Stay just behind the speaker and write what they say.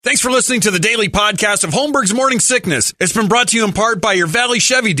Thanks for listening to the daily podcast of Holmberg's Morning Sickness. It's been brought to you in part by your Valley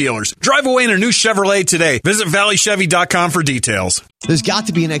Chevy dealers. Drive away in a new Chevrolet today. Visit valleychevy.com for details. There's got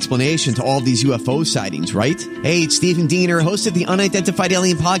to be an explanation to all of these UFO sightings, right? Hey, it's Stephen Diener, host of the Unidentified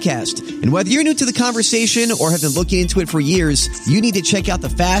Alien Podcast. And whether you're new to the conversation or have been looking into it for years, you need to check out the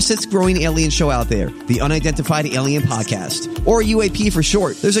fastest growing alien show out there, the Unidentified Alien Podcast, or UAP for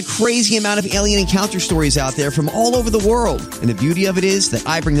short. There's a crazy amount of alien encounter stories out there from all over the world. And the beauty of it is that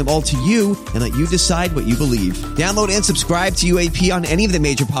I bring them all to you and let you decide what you believe. Download and subscribe to UAP on any of the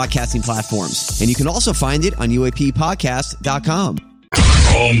major podcasting platforms. And you can also find it on UAPpodcast.com.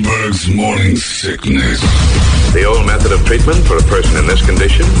 Holmberg's Morning Sickness. The old method of treatment for a person in this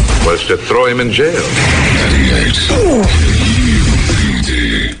condition was to throw him in jail.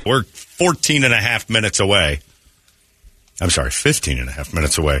 98. We're 15 and a half minutes away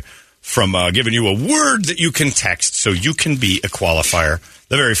from giving you a word that you can text so you can be a qualifier.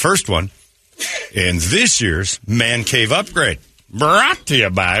 The very first one in this year's Man Cave Upgrade. Brought to you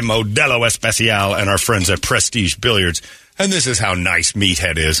by Modelo Especial and our friends at Prestige Billiards. And this is how nice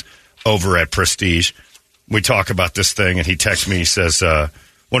Meathead is over at Prestige. We talk about this thing, and he texts me. He says, want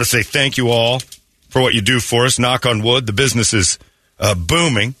to say thank you all for what you do for us. Knock on wood. The business is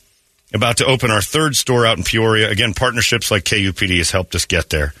booming. About to open our third store out in Peoria. Again, partnerships like KUPD has helped us get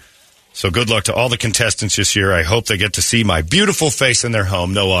there. So good luck to all the contestants this year. I hope they get to see my beautiful face in their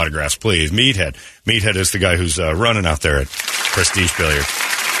home. No autographs, please. Meathead. Meathead is the guy who's running out there at Prestige Billiards.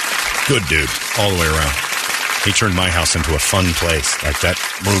 Good dude all the way around. He turned my house into a fun place. Like that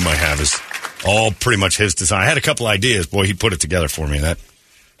room I have is all pretty much his design. I had a couple ideas. Boy, he put it together for me. That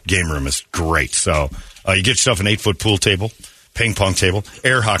game room is great. So you get yourself an 8-foot pool table, ping pong table,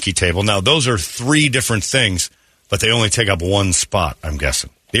 air hockey table. Now, those are 3 different things, but they only take up one spot, I'm guessing.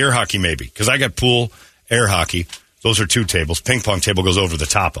 The air hockey, maybe, because I got pool, air hockey. Those are 2 tables. Ping pong table goes over the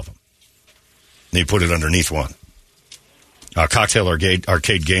top of them. And you put it underneath one. Cocktail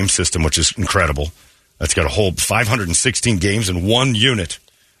arcade game system, which is incredible. That's got a whole 516 games in one unit.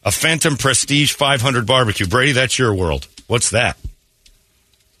 A Phantom Prestige 500 barbecue. Brady, that's your world. What's that?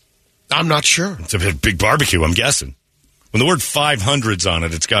 I'm not sure. It's a big barbecue, I'm guessing. When the word 500's on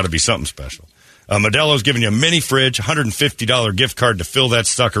it, it's got to be something special. Modelo's giving you a mini fridge, $150 gift card to fill that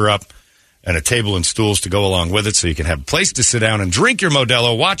sucker up, and a table and stools to go along with it so you can have a place to sit down and drink your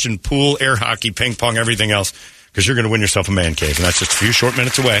Modelo, watching pool, air hockey, ping pong, everything else, because you're going to win yourself a man cave, and that's just a few short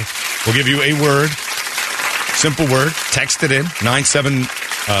minutes away. We'll give you a word. Simple word. Text it in.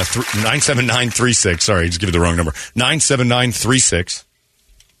 97936. Sorry, I just give you the wrong number. 97936.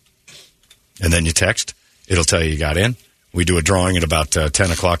 And then you text. It'll tell you got in. We do a drawing at about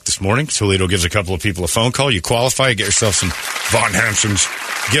 10 o'clock this morning. Toledo gives a couple of people a phone call. You qualify. You get yourself some Von Hanson's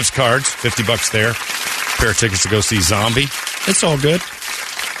gift cards. $50 there. A pair of tickets to go see Zombie. It's all good.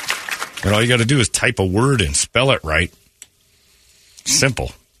 And all you got to do is type a word and spell it right.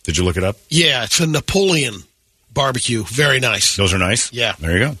 Simple. Did you look it up? Yeah, it's a Napoleon barbecue. Very nice. Those are nice? Yeah.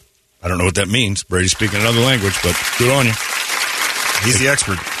 There you go. I don't know what that means. Brady's speaking another language, but good on you. He's the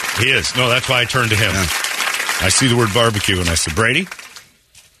expert. He is. No, that's why I turned to him. Yeah. I see the word barbecue, and I said, Brady,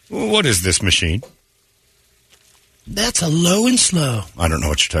 what is this machine? That's a low and slow. I don't know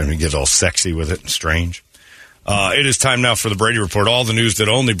what you're talking about. He gets all sexy with it and strange. It is time now for the Brady Report. All the news that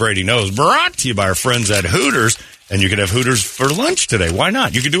only Brady knows. Brought to you by our friends at Hooters. And you could have Hooters for lunch today. Why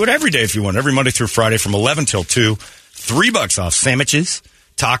not? You can do it every day if you want. Every Monday through Friday from 11 till 2. $3 off sandwiches,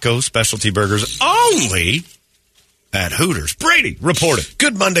 tacos, specialty burgers, only at Hooters. Brady, report it.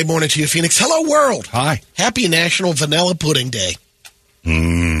 Good Monday morning to you, Phoenix. Hello, world. Hi. Happy National Vanilla Pudding Day. I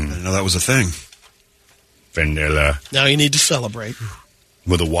didn't know that was a thing. Vanilla. Now you need to celebrate.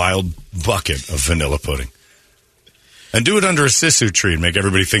 With a wild bucket of vanilla pudding. And do it under a sisu tree and make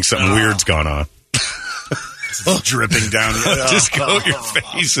everybody think something weird's gone on. Dripping down. Just coat your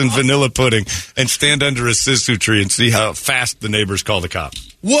face in vanilla pudding and stand under a sisu tree and see how fast the neighbors call the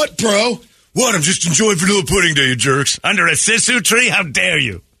cops. What, bro? What? I'm just enjoying vanilla pudding day, you jerks. Under a sisu tree? How dare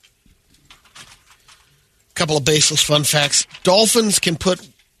you? Couple of baseless fun facts. Dolphins can put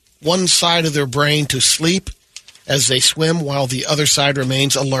one side of their brain to sleep as they swim while the other side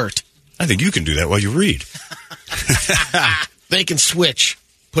remains alert. I think you can do that while you read. They can switch,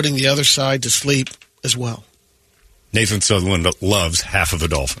 putting the other side to sleep as well. Nathan Sutherland loves half of a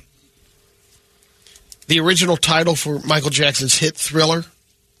dolphin. The original title for Michael Jackson's hit Thriller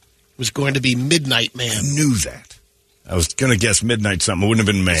was going to be Midnight Man. I knew that. I was going to guess Midnight something. It wouldn't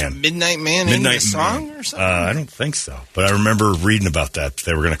have been Man. Is Midnight Man in the song or something? I don't think so. But I remember reading about that.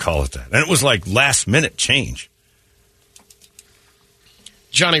 They were going to call it that. And it was like last minute change.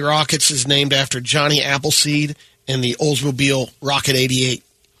 Johnny Rockets is named after Johnny Appleseed and the Oldsmobile Rocket 88.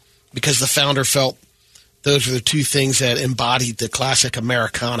 because the founder felt those were the two things that embodied the classic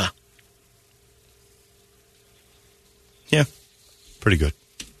Americana. Yeah, pretty good.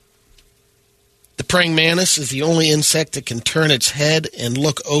 The praying mantis is the only insect that can turn its head and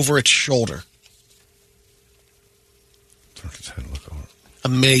look over its shoulder. Turn its head and look over.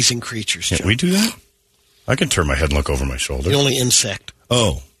 Amazing creatures, Joe. Can't we do that? I can turn my head and look over my shoulder. The only insect.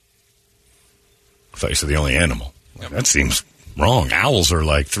 Oh. I thought you said the only animal. That seems wrong. Owls are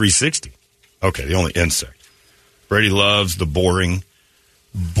like 360. Okay, the only insect. Brady loves the boring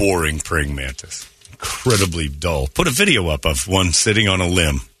praying mantis. Incredibly dull. Put a video up of one sitting on a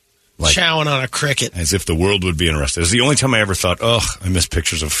limb. Like, chowing on a cricket. As if the world would be interested. It's the only time I ever thought, I miss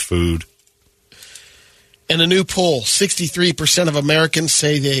pictures of food. In a new poll, 63% of Americans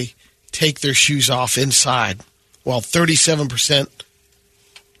say they take their shoes off inside, while 37%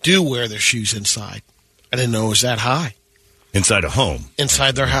 do wear their shoes inside. I didn't know it was that high. Inside a home.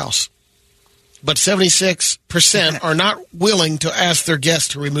 Inside their house. But 76% are not willing to ask their guests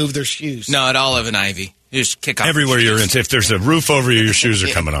to remove their shoes. No, at Olive and Ivy. You just kick off everywhere you're in. If there's a roof over you, your shoes are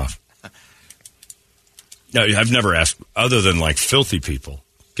coming off. No, I've never asked, other than like filthy people,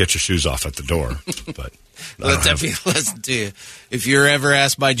 get your shoes off at the door. But listen to you. If you're ever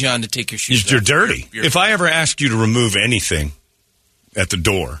asked by John to take your shoes off, you're dirty. If I ever ask you to remove anything at the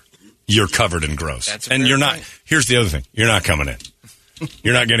door, you're covered in gross. And you're not. Here's the other thing. You're not coming in.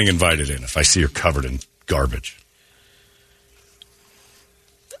 You're not getting invited in if I see you're covered in garbage.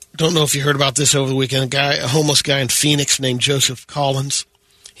 Don't know if you heard about this over the weekend. A homeless guy in Phoenix named Joseph Collins.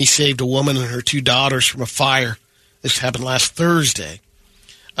 He saved a woman and her two daughters from a fire. This happened last Thursday.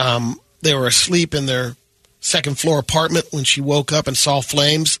 They were asleep in their second-floor apartment when she woke up and saw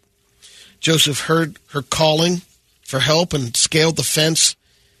flames. Joseph heard her calling for help and scaled the fence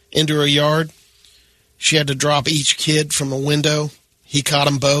into her yard. She had to drop each kid from a window. He caught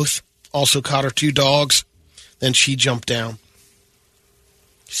them both, also caught her two dogs. Then she jumped down.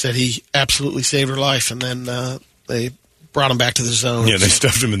 He said he absolutely saved her life, and then they brought him back to the zone. Yeah, they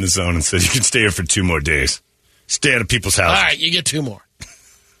stuffed him in the zone and said, you can stay here for 2 more days. Stay out of people's houses. All right, you get 2 more.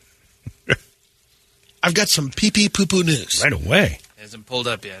 I've got some pee-pee poo-poo news. Right away. Hasn't pulled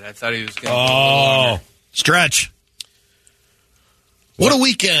up yet. I thought he was going to stretch. What a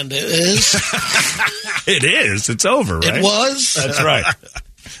weekend it is. It is. It's over, right? It was? That's right.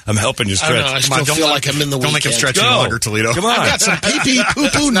 I'm helping you stretch. I still feel like I'm in the weekend. Don't make him stretch any longer, Toledo. Come on. I've got some pee-pee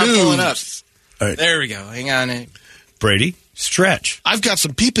poo-poo news. Up. Right. There we go. Hang on. Brady, stretch. I've got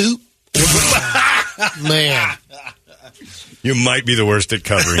some pee-poo. Man. You might be the worst at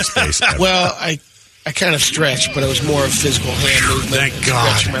covering space ever. Well, I kind of stretched, but it was more of physical hand movement. Thank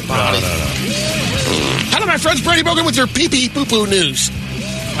God. Stretching my body. No. Hello, my friends. Brady Bogan with your pee-pee poo-poo news.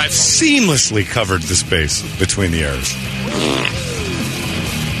 I've seamlessly covered the space between the errors.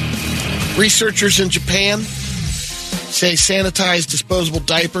 Researchers in Japan say sanitized disposable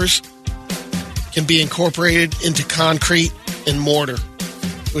diapers can be incorporated into concrete and mortar,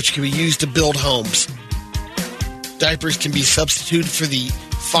 which can be used to build homes. Diapers can be substituted for the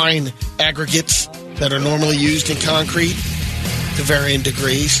fine aggregates that are normally used in concrete to varying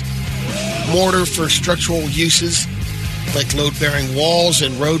degrees. Mortar for structural uses like load-bearing walls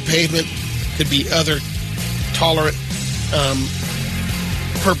and road pavement could be other tolerant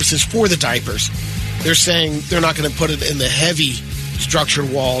purposes for the diapers. They're saying they're not going to put it in the heavy structured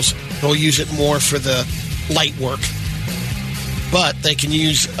walls. They'll use it more for the light work. But they can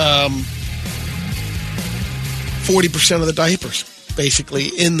use 40% of the diapers, basically,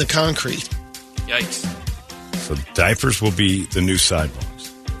 in the concrete. Yikes. So diapers will be the new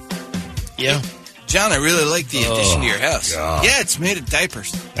sidewalks. Yeah. John, I really like the addition to your house. God. Yeah, it's made of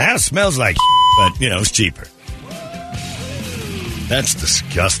diapers. The house smells like but, it's cheaper. That's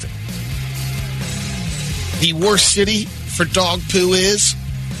disgusting. The worst city for dog poo is?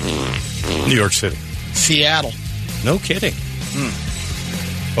 New York City. Seattle. No kidding.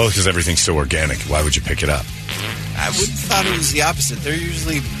 Oh, because everything's so organic. Why would you pick it up? I would have thought it was the opposite. They're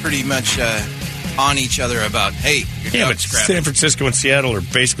usually pretty much on each other about, hey, your Yeah, but dog's crapping. San Francisco and Seattle are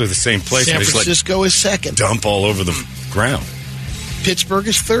basically the same place. San They just, Francisco is second. dump all over the ground. Pittsburgh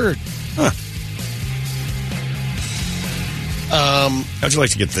is third. Huh. How'd you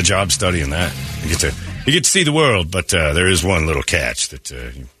like to get the job studying that? You get to see the world, but there is one little catch that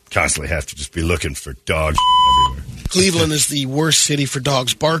you constantly have to just be looking for dogs everywhere. Cleveland is the worst city for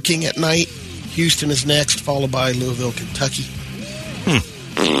dogs barking at night. Houston is next, followed by Louisville, Kentucky.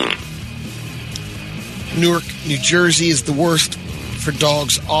 Newark, New Jersey is the worst for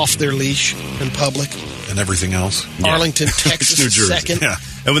dogs off their leash in public. And everything else. Arlington, Texas New is Jersey. second. Yeah.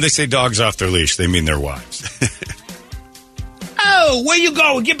 And when they say dogs off their leash, they mean their wives. Oh! Whoa, where you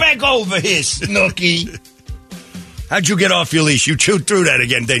going? Get back over here, Snooky. How'd you get off your leash? You chewed through that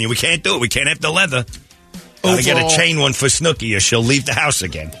again, didn't you? We can't do it. We can't have the leather. Gotta get a chain one for Snooky or she'll leave the house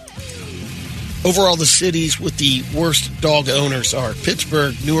again. Overall, the cities with the worst dog owners are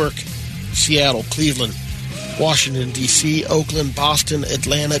Pittsburgh, Newark, Seattle, Cleveland, Washington, D.C., Oakland, Boston,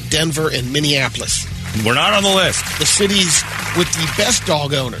 Atlanta, Denver, and Minneapolis. We're not on the list. The cities with the best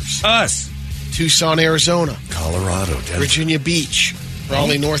dog owners. Us. Tucson, Arizona. Colorado, Denver. Virginia Beach.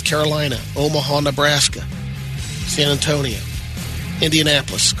 Raleigh, North Carolina. Omaha, Nebraska. San Antonio.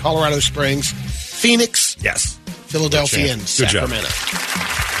 Indianapolis. Colorado Springs. Phoenix. Yes. Philadelphia and Sacramento.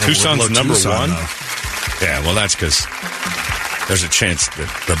 Tucson's number one? Though. Yeah, well, that's because there's a chance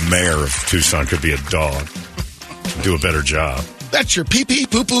that the mayor of Tucson could be a dog. Do a better job. That's your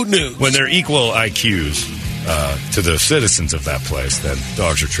pee-pee-poo-poo news. When they're equal IQs to the citizens of that place, then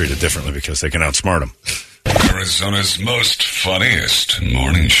dogs are treated differently because they can outsmart them. Arizona's most funniest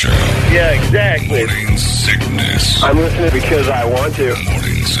morning show. Yeah, exactly. Morning Sickness. I'm listening because I want to.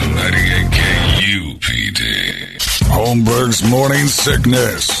 Mornings of 98 KUPD. Holmberg's Morning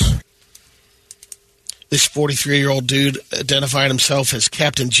Sickness. This 43-year-old dude identified himself as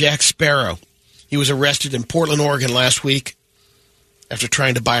Captain Jack Sparrow. He was arrested in Portland, Oregon last week after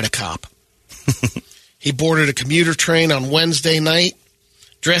trying to bite a cop. He boarded a commuter train on Wednesday night,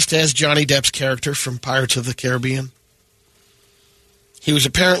 dressed as Johnny Depp's character from Pirates of the Caribbean. He was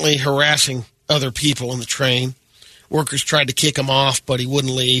apparently harassing other people on the train. Workers tried to kick him off, but he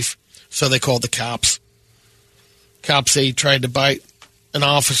wouldn't leave, so they called the cops. Cops say he tried to bite an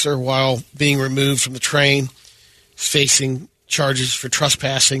officer while being removed from the train. He's facing charges for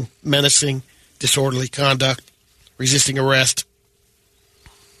trespassing, menacing, disorderly conduct, resisting arrest.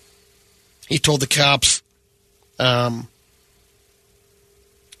 He told the cops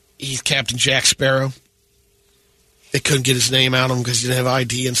he's Captain Jack Sparrow. They couldn't get his name out of him because he didn't have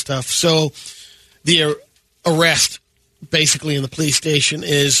ID and stuff. So the arrest, basically in the police station,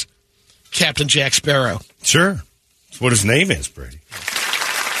 is Captain Jack Sparrow. Sure. That's what his name is, Brady.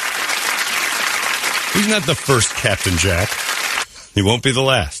 He's not the first Captain Jack. He won't be the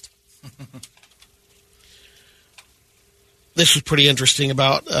last. This was pretty interesting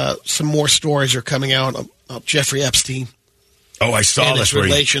about some more stories are coming out about Jeffrey Epstein. Oh, I saw this where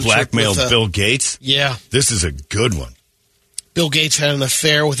he blackmailed Bill Gates. Yeah. This is a good one. Bill Gates had an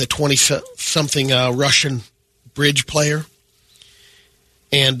affair with a 20-something Russian bridge player.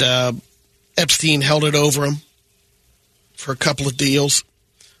 And Epstein held it over him for a couple of deals.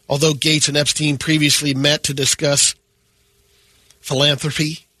 Although Gates and Epstein previously met to discuss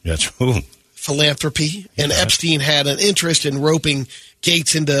philanthropy. That's who? Philanthropy. And Epstein had an interest in roping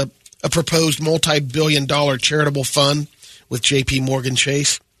Gates into a proposed multi-billion-dollar charitable fund with J.P. Morgan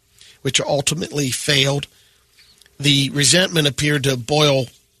Chase, which ultimately failed. The resentment appeared to boil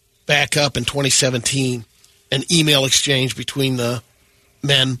back up in 2017, an email exchange between the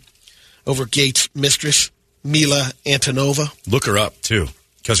men over Gates' mistress, Mila Antonova. Look her up, too,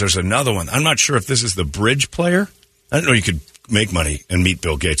 because there's another one. I'm not sure if this is the bridge player. I didn't know you could make money and meet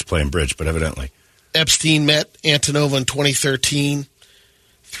Bill Gates playing bridge, but evidently. Epstein met Antonova in 2013,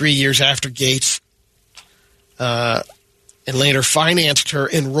 3 years after Gates, and later financed her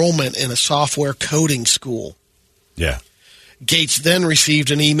enrollment in a software coding school. Yeah. Gates then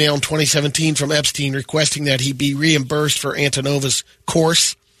received an email in 2017 from Epstein requesting that he be reimbursed for Antonova's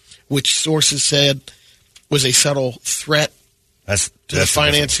course, which sources said was a subtle threat to the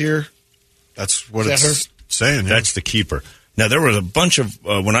financier. That's what it's saying. Yeah. That's the keeper. Now, there was a bunch of,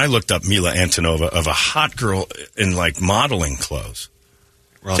 when I looked up Mila Antonova, of a hot girl in, like, modeling clothes.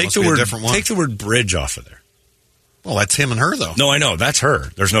 Well, take the word bridge off of there. Well, that's him and her, though. No, I know. That's her.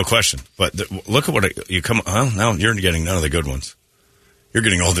 There's no question. But look at what you come... now you're getting none of the good ones. You're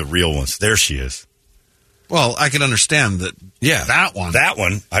getting all the real ones. There she is. Well, I can understand that. Yeah. That one. That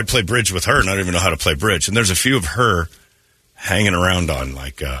one. I'd play bridge with her, and I don't even know how to play bridge. And there's a few of her hanging around on,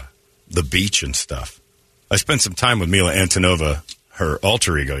 like, the beach and stuff. I spent some time with Mila Antonova, her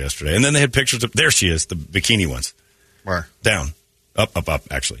alter ego, yesterday. And then they had pictures of... There she is, the bikini ones. Where? Down. Up,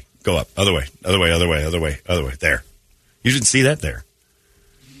 actually. Go up. Other way. There. You didn't see that there.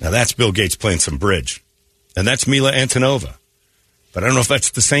 Now, that's Bill Gates playing some bridge. And that's Mila Antonova. But I don't know if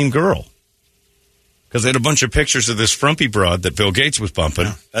that's the same girl. Because they had a bunch of pictures of this frumpy broad that Bill Gates was bumping.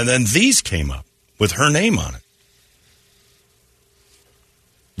 Yeah. And then these came up with her name on it.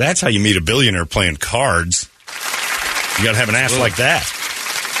 That's how you meet a billionaire playing cards. You got to have an ass like that.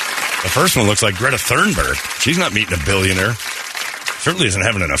 The first one looks like Greta Thunberg. She's not meeting a billionaire. Certainly isn't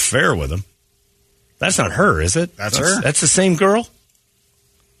having an affair with him. That's not her, is it? That's her. That's the same girl?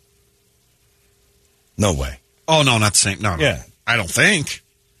 No way. Oh, no, not the same. No. Yeah. I don't think.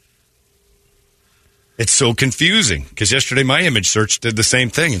 It's so confusing because yesterday my image search did the same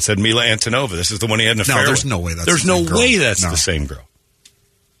thing and said Mila Antonova. This is the one he had an affair with. There's no way that's There's the no same girl. way that's No. the same girl.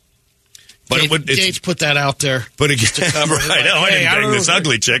 But Gates put that out there. But again, to cover. right? Like, I hey, didn't bring don't this know.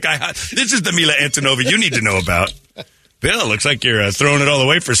 ugly chick. This is the Mila Antonova you need to know about. Bill, looks like you're throwing it all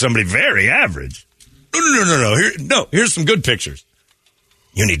away for somebody very average. No. Here's some good pictures.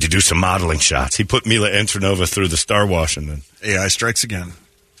 You need to do some modeling shots. He put Mila Antonova through the star wash and then AI strikes again.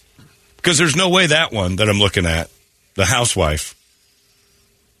 because there's no way that one that I'm looking at, the housewife,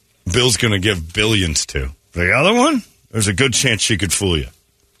 Bill's going to give billions to. The other one, there's a good chance she could fool you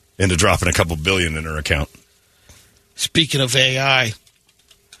into dropping a couple billion in her account. Speaking of AI,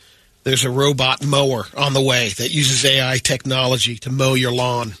 there's a robot mower on the way that uses AI technology to mow your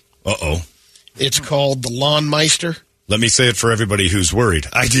lawn. Uh-oh. It's called the Lawn Meister. Let me say it for everybody who's worried.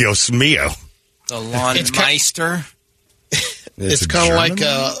 Ay, Dios mío. The Lawn Meister. It's kind of like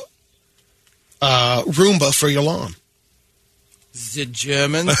a Roomba for your lawn. The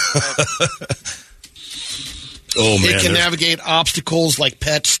German. Oh, man. It can navigate obstacles like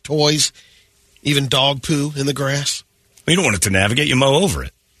pets, toys, even dog poo in the grass. You don't want it to navigate. You mow over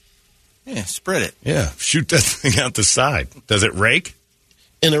it. Yeah, spread it. Yeah. Shoot that thing out the side. Does it rake?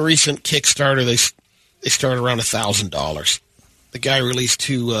 In a recent Kickstarter, they started around $1,000. The guy released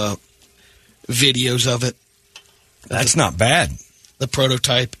 2 videos of it. That's not bad. The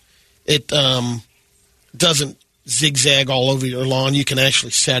prototype. It doesn't zigzag all over your lawn. You can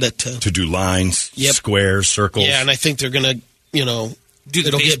actually set it to do lines, squares, circles. Yeah, and I think they're going to, do the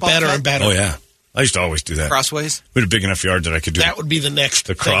it'll get baseball better cut? and better. Oh, yeah. I used to always do that. Crossways? We had a big enough yard that I could do That would be the next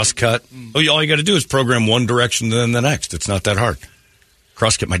the thing. cross cut. Oh, all you got to do is program one direction and then the next. It's not that hard.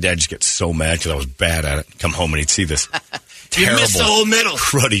 Cross cut, my dad just gets so mad because I was bad at it. Come home and he'd see this terrible, missed the whole middle.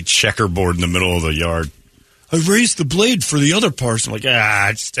 cruddy checkerboard in the middle of the yard. I raised the blade for the other parts. I'm like,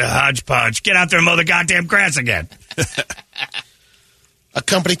 it's just a hodgepodge. Get out there and mow the goddamn grass again. A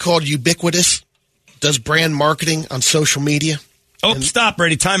company called Ubiquitous does brand marketing on social media. Oh, stop,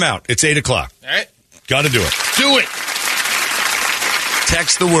 Brady. Time out. It's 8 o'clock. All right. Got to do it. Do it.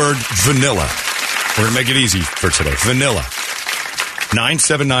 Text the word vanilla. We're going to make it easy for today. Vanilla.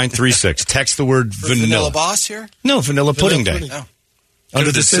 97936. Text the word vanilla. Vanilla Boss here? No, Vanilla Pudding Day. Oh.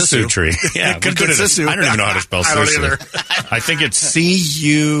 Under the Sisu tree. Yeah, Could have been Sisu. I don't even know how to spell I don't Sisu. either. I think it's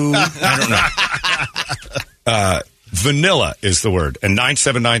C-U. I don't know. Vanilla is the word, and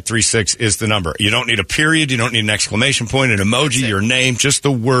 97936 is the number. You don't need a period. You don't need an exclamation point, an emoji, your name, just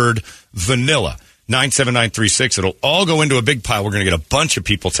the word vanilla. 97936. It'll all go into a big pile. We're going to get a bunch of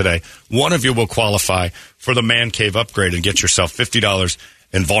people today. One of you will qualify for the Man Cave upgrade and get yourself $50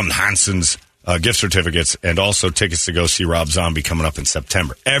 in Von Hansen's gift certificates and also tickets to go see Rob Zombie coming up in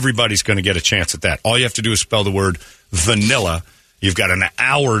September. Everybody's going to get a chance at that. All you have to do is spell the word vanilla. You've got an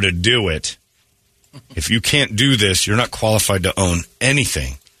hour to do it. If you can't do this, you're not qualified to own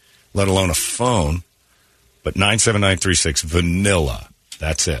anything, let alone a phone. But 97936, vanilla.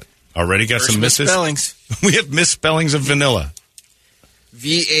 That's it. Already got First some misses? misspellings. We have misspellings of vanilla.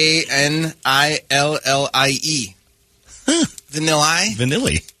 Vanillie. Vanilla.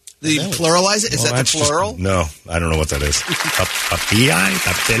 Vanilla. Do you pluralize it? Is that the That's just- plural? no, I don't know what that is. Papilli?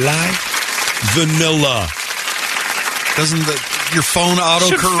 Vanilla. Doesn't your phone Should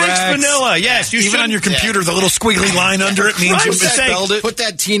fix autocorrect? vanilla. Yes, you Even should. on your computer, the little squiggly line under it means Right, you for Christ's sake. misspelled it. Put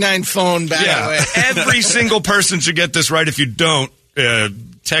that T9 phone back away. Yeah, every single person should get this right. If you don't,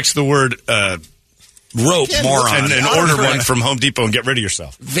 text the word rope Yeah, moron and order autocorrect. one from Home Depot and get rid of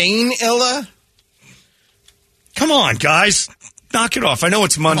yourself. Vanilla? Come on, guys. Knock it off. I know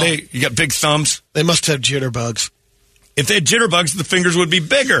it's Monday. You got big thumbs. They must have jitterbugs. If they had jitterbugs, the fingers would be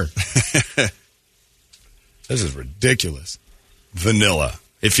bigger. This is ridiculous. Vanilla.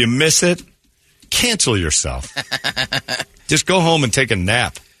 If you miss it, cancel yourself. Just go home and take a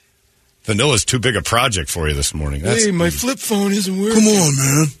nap. Vanilla's too big a project for you this morning. That's, my flip phone isn't working. come on,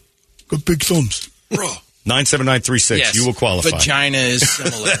 man. Got big thumbs. 97936. Yes. You will qualify. Vagina is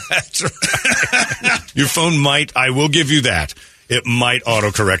similar. That's right. Your phone might, I will give you that. It might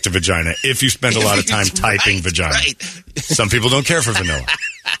autocorrect a vagina if you spend a lot of time typing vagina. Right. Some people don't care for vanilla.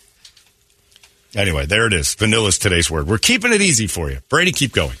 Anyway, there it is. Vanilla is today's word. We're keeping it easy for you. Brady,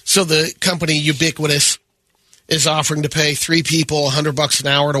 keep going. So the company Ubiquitous is offering to pay 3 people $100 an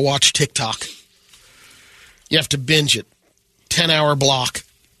hour to watch TikTok. You have to binge it. 10-hour block.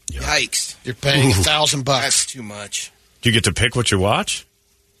 Yikes. You're paying $1,000. That's too much. Do you get to pick what you watch?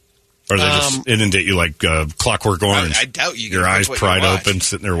 Or they just inundate you like Clockwork Orange? I doubt you. Your can eyes pick what pried you watch. open,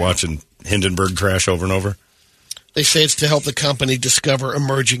 sitting there watching Hindenburg crash over and over? They say it's to help the company discover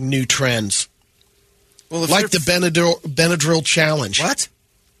emerging new trends. Well, like the Benadryl challenge. What?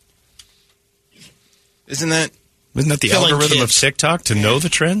 Isn't that the Killing algorithm kids. of TikTok to know the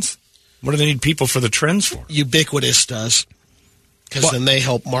trends? What do they need people for the trends for? Ubiquitous does. Because then they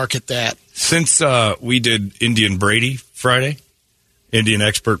help market that. Since we did Indian Brady Friday, Indian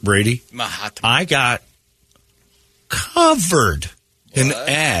expert Brady, Mahatma? I got covered in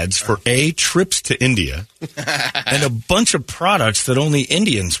ads for trips to India and a bunch of products that only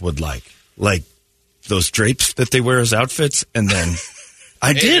Indians would like those drapes that they wear as outfits. And then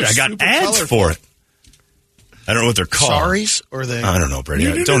I got ads for it. I don't know what they're called. Saris or they? I don't know, Brady.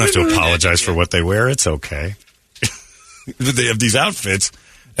 I don't have to apologize for what they wear. It's okay. They have these outfits,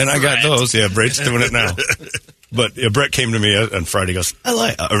 and I got those. Yeah, Brady's doing it now. But Brett came to me on Friday. He goes,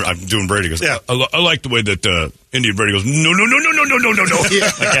 I'm doing Brady. He goes, yeah, I like the way that Indian Brady goes, no.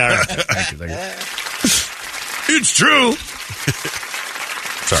 Yeah. Thank you. It's true.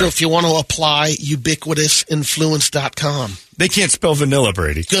 So if you want to apply, ubiquitousinfluence.com. They can't spell vanilla,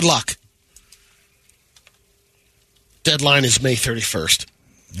 Brady. Good luck. Deadline is May 31st.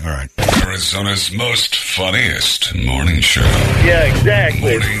 All right. Arizona's most funniest morning show. Yeah,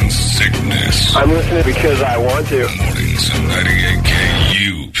 exactly. Morning Sickness. I'm listening because I want to. Mornings at 98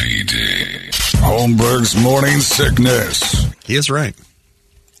 KUPD. Holmberg's Morning Sickness. He is right.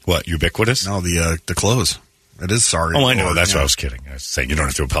 What, ubiquitous? No, the clothes. It is sorry. Oh, I know. That's what I was kidding. I was saying you don't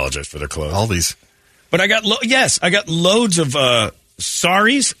have to apologize for their clothes. All these. But I got loads of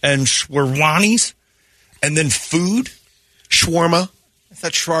saris and shwarwanis, and then food. Shawarma. I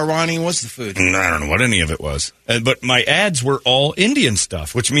thought Shwarwani was the food. I don't know what any of it was. But my ads were all Indian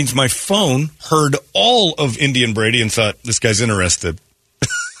stuff, which means my phone heard all of Indian Brady and thought, this guy's interested.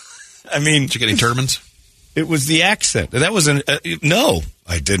 I mean... Did you get any turbans? It was the accent. That was no,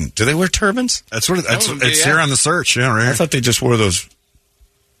 I didn't. Do they wear turbans? It's here on the search. Yeah, right here. I thought they just wore those.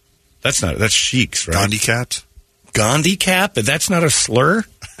 That's sheiks, right? Gandhi caps. Gandhi cap? That's not a slur?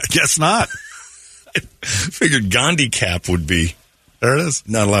 I guess not. I figured Gandhi cap would be. There it is.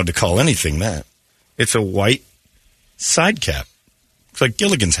 Not allowed to call anything that. It's a white side cap. It's like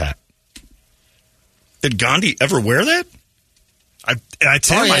Gilligan's hat. Did Gandhi ever wear that? It's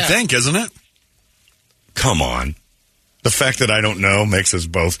him, I think, isn't it? Come on. The fact that I don't know makes us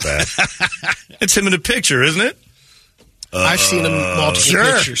both bad. It's him in a picture, isn't it? I've seen him multiple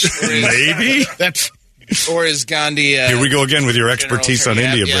pictures. Maybe. Or is Gandhi... Here we go again with your expertise on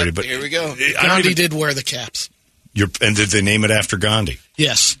India, Brady. But here we go. Gandhi did wear the caps. And did they name it after Gandhi?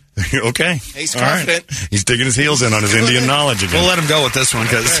 Yes. Okay. He's confident. Right. He's digging his heels in on his Indian knowledge again. We'll let him go with this one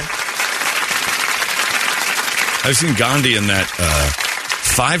because I've seen Gandhi in that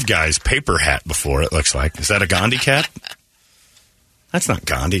Five Guys paper hat before, it looks like. Is that a Gandhi cap? That's not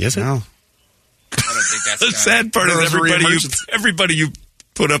Gandhi, is it? No. I don't think that's The sad part is everybody you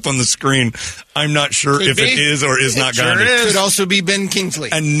put up on the screen, I'm not sure if it is or is not Gandhi. It could also be Ben Kingsley.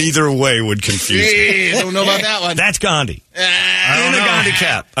 And neither way would confuse me. I don't know about that one. That's Gandhi. In a Gandhi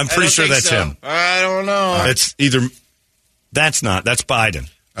cap. I'm pretty sure that's him. I don't know. It's either... That's Biden. All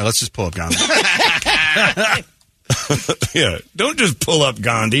right, let's just pull up Gandhi. Yeah, don't just pull up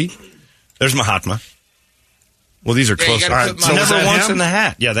Gandhi. There's Mahatma. Well, these are close. you All gotta right, put so Mahatma. never once in the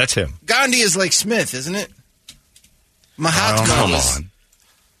hat. Yeah, that's him. Gandhi is like Smith, isn't it? Mahatma. Come on.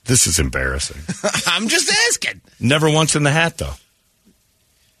 This is embarrassing. I'm just asking. Never once in the hat, though.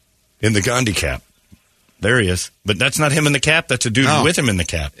 In the Gandhi cap. There he is. But that's not him in the cap. That's a dude with him in the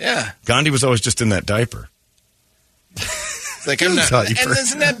cap. Yeah. Gandhi was always just in that diaper. It's like, I'm not. And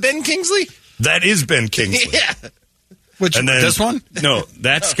isn't that Ben Kingsley? That is Ben Kingsley. Yeah. This one? No,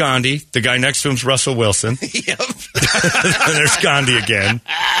 that's Gandhi. The guy next to him's Russell Wilson. Yep. There's Gandhi again.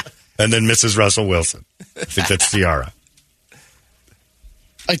 And then Mrs. Russell Wilson. I think that's Ciara.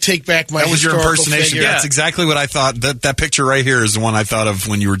 I take back my That was your historical impersonation. figure. That's exactly what I thought. That picture right here is the one I thought of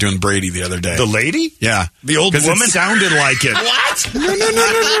when you were doing Brady the other day. The lady? Yeah. The old woman? It sounded like it. What? No.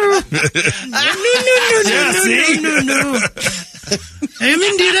 Yeah, see? No. I'm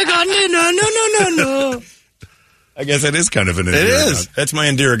Indira Gandhi. No. I guess that is kind of an Indira is. Gandhi. That's my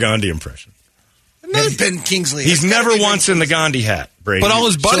Indira Gandhi impression. Not Ben Kingsley. He's That's never gotta be once Ben in the Gandhi hat, Brady. But all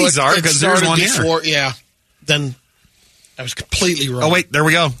his buddies are because there's started one before, here. yeah. Then I was completely wrong. Oh, wait. There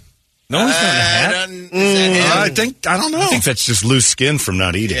we go. No one's got a hat. I don't know. I think that's just loose skin from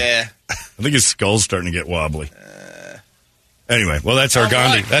not eating. Yeah. I think his skull's starting to get wobbly. Anyway, well, that's our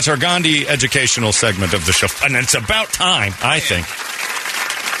Gandhi. right. That's our Gandhi educational segment of the show, and it's about time, I think.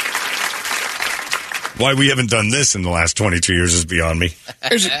 Why we haven't done this in the last 22 years is beyond me.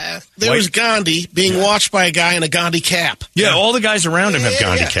 There was Gandhi being watched by a guy in a Gandhi cap. Yeah, all the guys around him have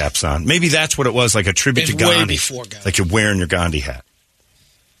Gandhi caps on. Maybe that's what it was, like a tribute It's to way Gandhi. before Gandhi. Like you're wearing your Gandhi hat.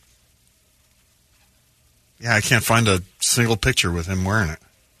 Yeah, I can't find a single picture with him wearing it.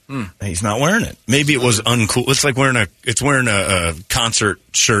 He's not wearing it. Maybe it was uncool. It's like wearing a concert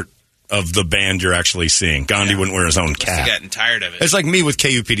shirt of the band you're actually seeing. Gandhi wouldn't wear his own cap. He's gotten tired of it. It's like me with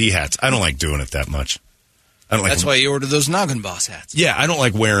KUPD hats. I don't like doing it that much. I don't like. That's why you ordered those Noggin Boss hats. Yeah, I don't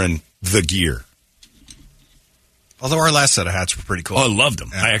like wearing the gear. Although our last set of hats were pretty cool. Oh, I loved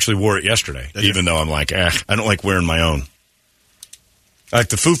them. Yeah. I actually wore it yesterday, even though I'm like, I don't like wearing my own. Like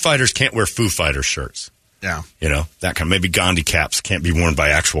the Foo Fighters can't wear Foo Fighters shirts. Yeah. You know, that kind of, maybe Gandhi caps can't be worn by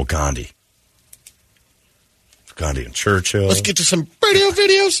actual Gandhi. Gandhi and Churchill. Let's get to some radio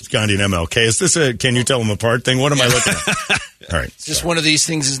videos. It's Gandhi and MLK. Is this a can you tell them apart thing? What am I looking at? All right. Just one of these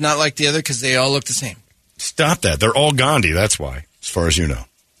things is not like the other because they all look the same. Stop that. They're all Gandhi. That's why, as far as you know.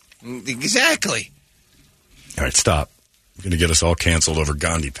 Exactly. All right, stop. You're going to get us all canceled over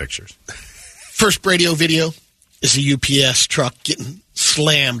Gandhi pictures. First radio video is a UPS truck getting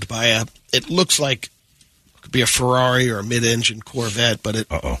slammed by it looks like it could be a Ferrari or a mid-engine Corvette, but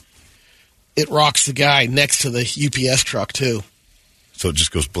it rocks the guy next to the UPS truck, too. So it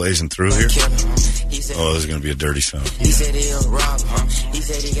just goes blazing through here? Oh, this is going to be a dirty sound.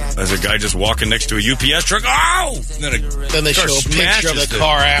 There's a guy just walking next to a UPS truck. Oh! Then they show a picture of the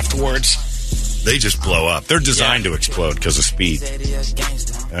car afterwards. They just blow up. They're designed to explode because of speed.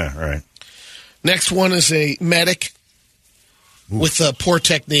 Yeah, right. Next one is a medic with poor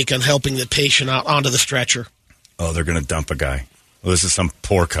technique on helping the patient out onto the stretcher. Oh, they're going to dump a guy. Well, this is some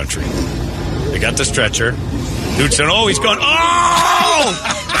poor country. They got the stretcher. Dude said, oh, he's gone.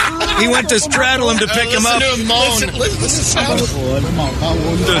 Oh! He went to straddle him to pick him up. Listen to sound.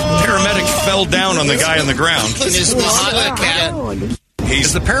 The paramedic fell down on the guy on the ground.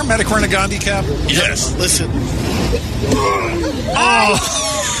 Is the paramedic wearing a Gandhi cap? Yes. Listen.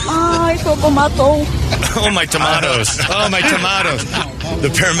 Ay, tomato. Oh, my tomatoes. Oh, my tomatoes. The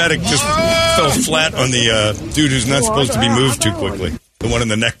paramedic just fell flat on the dude who's not supposed to be moved too quickly. The one in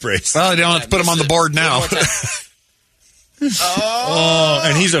the neck brace. Well, they don't have to put him on the board now. Oh,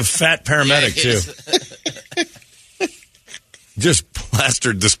 and he's a fat paramedic, too. Just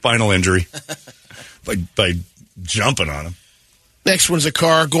plastered the spinal injury by jumping on him. Next one's a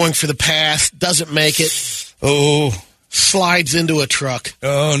car going for the pass, doesn't make it. Oh. Slides into a truck.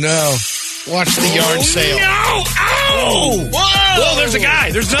 Oh, no. Watch the yard sale. No! Ow! Whoa, there's a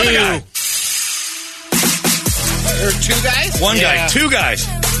guy. There's another guy. There are two guys? One guy. Two guys.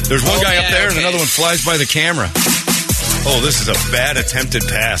 There's one guy up there and another one flies by the camera. Oh, this is a bad attempted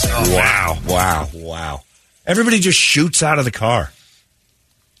pass. Oh, wow. Everybody just shoots out of the car.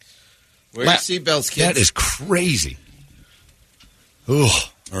 Wear your seatbelts, kids. That is crazy. Ooh,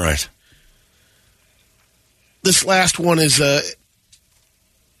 all right. This last one is,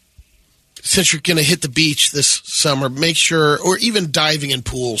 since you're going to hit the beach this summer, make sure, or even diving in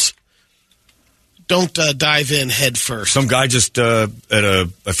pools, don't dive in head first. Some guy just I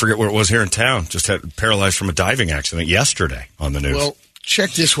forget where it was here in town, just had paralyzed from a diving accident yesterday on the news. Well,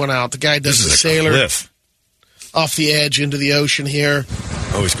 check this one out. The guy does the sailor cliff off the edge into the ocean here.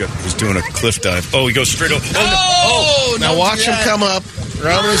 Oh, he's doing a cliff dive. Oh, he goes straight over. Oh, now watch him come up,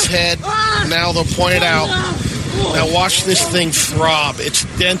 rub his head. Now they'll point it out. Now watch this thing throb. It's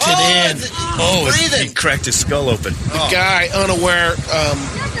dented in. He cracked his skull open. The guy, unaware,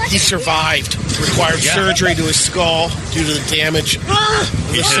 he survived. Required surgery to his skull due to the damage.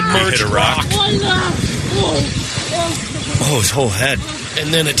 The submerged hit a rock. Oh, his whole head.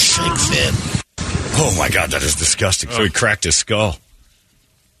 And then it sinks in. Oh, my God, that is disgusting. So he cracked his skull.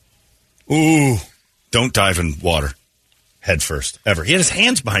 Ooh. Don't dive in water. Head first, ever. He had his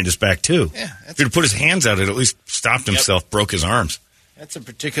hands behind his back, too. Yeah, if he'd put his hands out, it at least stopped himself, broke his arms. That's a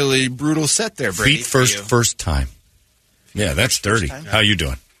particularly brutal set there, Brady. Feet first time. Yeah, that's dirty. How you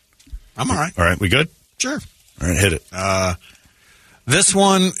doing? I'm all right. All right, we good? Sure. All right, hit it. This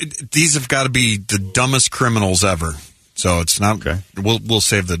one, these have got to be the dumbest criminals ever. So it's not. Okay. We'll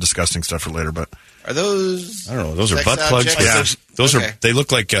save the disgusting stuff for later. But are those? I don't know. Those are butt plugs. Yeah, those are. They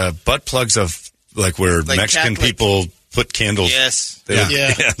look like butt plugs of where Mexican people put candles. Yes.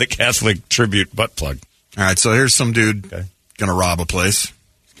 Yeah, the Catholic tribute butt plug. All right, so here's some dude gonna rob a place.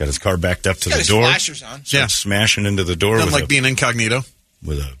 He's got his car backed up to the his door. Flashers on. Smashing into the door. Doesn't like being incognito.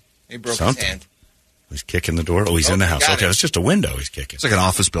 He broke his hand. He's kicking the door. Oh, he's in the house. Okay, it's just a window he's kicking. It's like an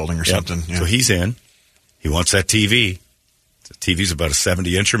office building or something. Yeah. So he's in. He wants that TV. The TV's about a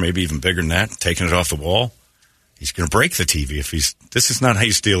 70-incher, maybe even bigger than that. Taking it off the wall. He's going to break the TV if he's... This is not how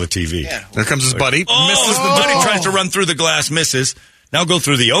you steal a TV. Yeah. There comes his buddy. Misses the buddy. Tries to run through the glass. Misses. Now go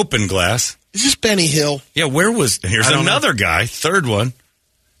through the open glass. Is this Benny Hill? Yeah, where was... Here's another guy. Third one.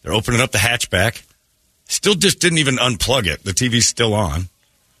 They're opening up the hatchback. Still just didn't even unplug it. The TV's still on.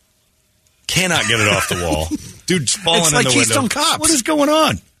 Cannot get it off the wall. Dude's falling It's in like the Keystone window. Cops. What is going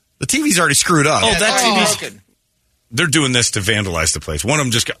on? The TV's already screwed up. Oh, that TV's broken. They're doing this to vandalize the place. One of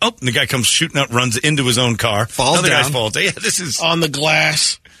them just got, and the guy comes shooting out, runs into his own car. Falls Another down. guy falls. Yeah, this is On the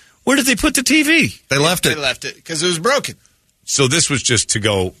glass. Where did they put the TV? They left They it. left it because it was broken. So this was just to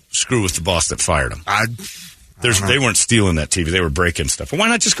go screw with the boss that fired him. They weren't stealing that TV. They were breaking stuff. Well, why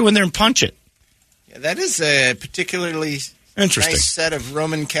not just go in there and punch it? Yeah, that is a particularly Interesting. nice set of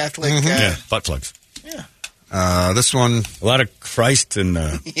Roman Catholic. Yeah, butt plugs. Yeah. This one, A lot of Christ and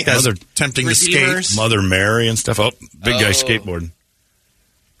guys Mother, tempting to skate. Redeemers. Mother Mary and stuff. Oh, big guy skateboarding.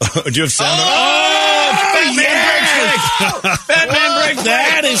 Do you have sound? Fat man breaks. Fat man breaks.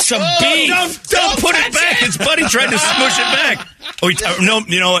 That is some beef. Don't put it back. His buddy tried to smush it back. Oh, no,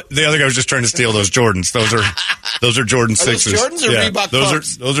 you know what? The other guy was just trying to steal those Jordans. Those are Jordan Are those 6s. Jordans or Reebok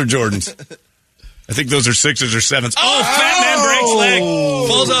pumps? Those are Jordans. I think those are 6s or 7s. Oh, fat man breaks leg.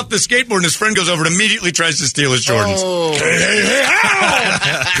 Falls off the skateboard and his friend goes over and immediately tries to steal his Jordans. Hey,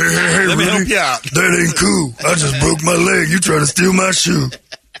 let me help you out. That ain't cool. I just broke my leg. You trying to steal my shoe.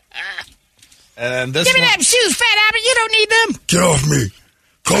 And this Give me one, them shoes, Fat Albert. You don't need them. Get off me.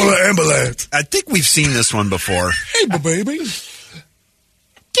 Call an ambulance. I think we've seen this one before. Hey, my baby.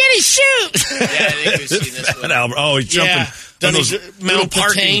 Get his shoes. Yeah, I think we've seen this one. Albert. Oh, he's jumping. Yeah. On those Does he little mount the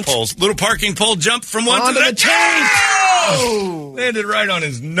parking taint? poles. Little parking pole jump from one Onto to the the taint. Oh! Landed right on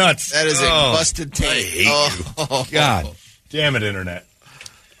his nuts. That is a busted taint. I hate you. God damn it, Internet.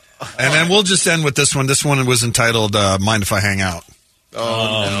 And then we'll just end with this one. This one was entitled Mind If I Hang Out?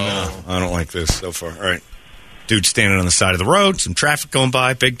 Oh, no. I don't like this so far. All right. Dude standing on the side of the road, some traffic going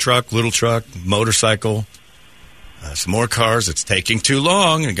by, big truck, little truck, motorcycle, some more cars. It's taking too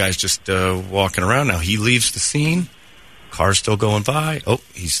long, and the guy's just walking around. Now he leaves the scene. Car's still going by. Oh,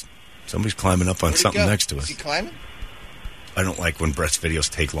 somebody's climbing up on Where'd he something go? next to us. Is he climbing? I don't like when Brett's videos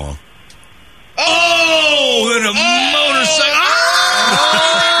take long. Oh, then a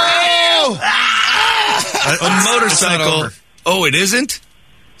motorcycle. A motorcycle. Oh, it isn't?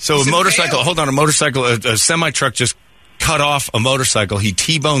 So He's a motorcycle, impaled. hold on, a motorcycle, a semi-truck just cut off a motorcycle. He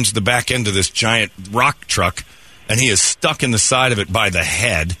T-bones the back end of this giant rock truck, and he is stuck in the side of it by the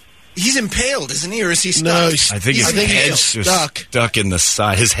head. He's impaled, isn't he? Or is he stuck? No, I think his he's head's just stuck in the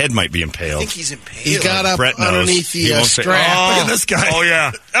side. His head might be I impaled. think he's impaled. He got up Brett knows. underneath He the won't say- strap. Oh, Look at this guy. Oh,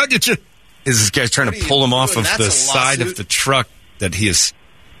 yeah. I'll get you. Is this guy trying What to are you pull him off doing? of the That's a side of lawsuit. the truck that he is...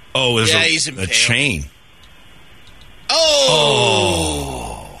 Oh, there's he's a impaled. chain.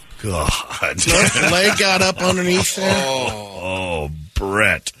 Oh! God. His leg got up underneath there. Oh,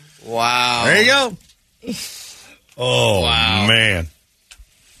 Brett. Wow. There you go. Oh, Wow. man.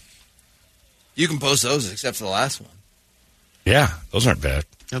 You can post those except for the last one. Yeah, those aren't bad.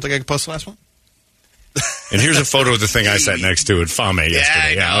 You don't think I can post the last one? And here's a photo of the thing I sat next to at Fame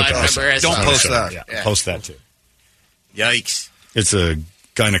yesterday. I know, I okay. remember. Don't I'll post show that. Yeah, Yeah. post that too. Yikes. It's a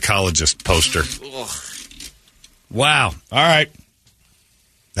gynecologist poster. Ugh. Wow. All right.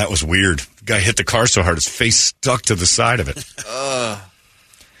 That was weird. The guy hit the car so hard his face stuck to the side of it. Well,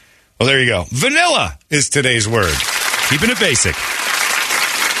 there you go. Vanilla is today's word. Keeping it basic.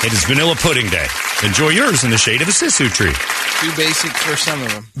 It is Vanilla Pudding Day. Enjoy yours in the shade of a sisu tree. Too basic for some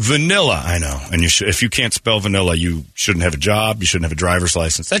of them. Vanilla, I know. And if you can't spell vanilla, you shouldn't have a job. You shouldn't have a driver's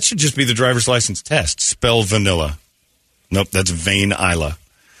license. That should just be the driver's license test. Spell vanilla. Nope, that's Vane Isla.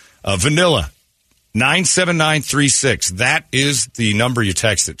 Vanilla, 97936. That is the number you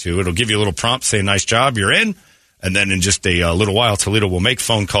text it to. It'll give you a little prompt, say, nice job, you're in. And then in just a little while, Toledo will make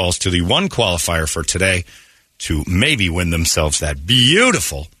phone calls to the one qualifier for today to maybe win themselves that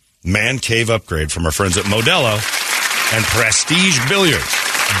beautiful man cave upgrade from our friends at Modelo and Prestige Billiards.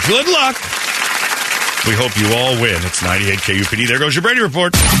 Good luck. We hope you all win. It's 98 KUPD. There goes your Brady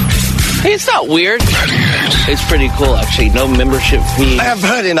Report. Hey, it's not weird. It's pretty cool, actually. No membership fee. I have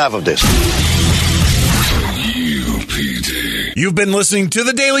heard enough of this. You've been listening to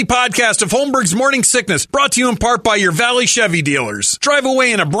the daily podcast of Holmberg's Morning Sickness, brought to you in part by your Valley Chevy dealers. Drive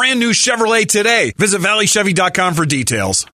away in a brand new Chevrolet today. Visit valleychevy.com for details.